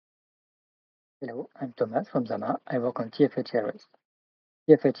Hello, I'm Thomas from Zama. I work on TFHE-rs.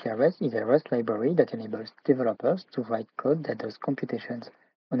 TFHE-rs is a Rust library that enables developers to write code that does computations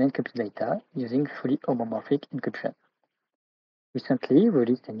on encrypted data using fully homomorphic encryption. Recently, we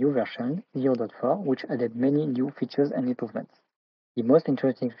released a new version, 0.4, which added many new features and improvements. The most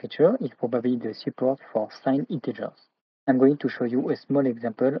interesting feature is probably the support for signed integers. I'm going to show you a small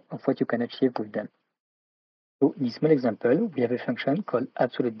example of what you can achieve with them. So in this small example, we have a function called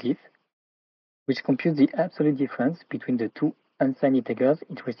absolute diff, which computes the absolute difference between the two unsigned integers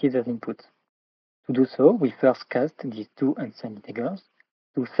it receives as input. To do so, we first cast these two unsigned integers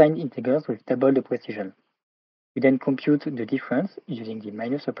to signed integers with double the precision. We then compute the difference using the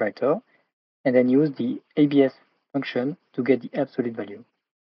minus operator, and then use the ABS function to get the absolute value.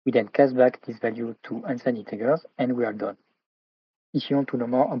 We then cast back this value to unsigned integers, and we are done. If you want to know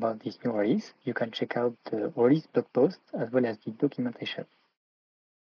more about this new release, you can check out the release blog post as well as the documentation.